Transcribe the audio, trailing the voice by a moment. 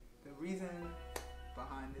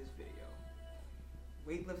behind this video.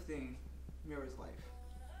 Weightlifting mirrors life,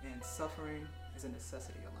 and suffering is a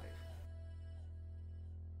necessity of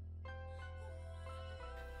life.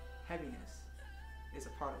 Heaviness is a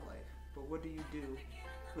part of life, but what do you do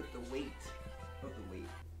with the weight of the weight?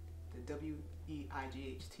 The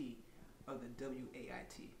W-E-I-G-H-T of the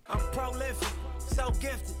W-A-I-T. I'm prolific, so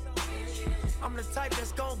gifted. I'm the type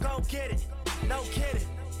that's gon' go get it, no kidding.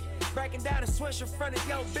 Breaking down a switch in front of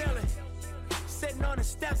your building. Sitting on the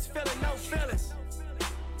steps feeling no feelings.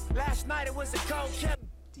 Last night it was a cold kill.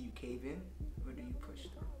 Do you cave in or do you push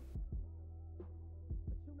through?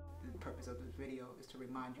 The purpose of this video is to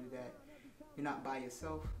remind you that you're not by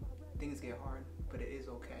yourself. Things get hard, but it is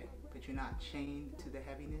okay. But you're not chained to the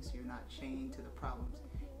heaviness. You're not chained to the problems.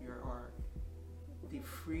 You are the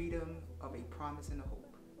freedom of a promise and a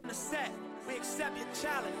hope. On the set, we accept your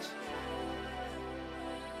challenge.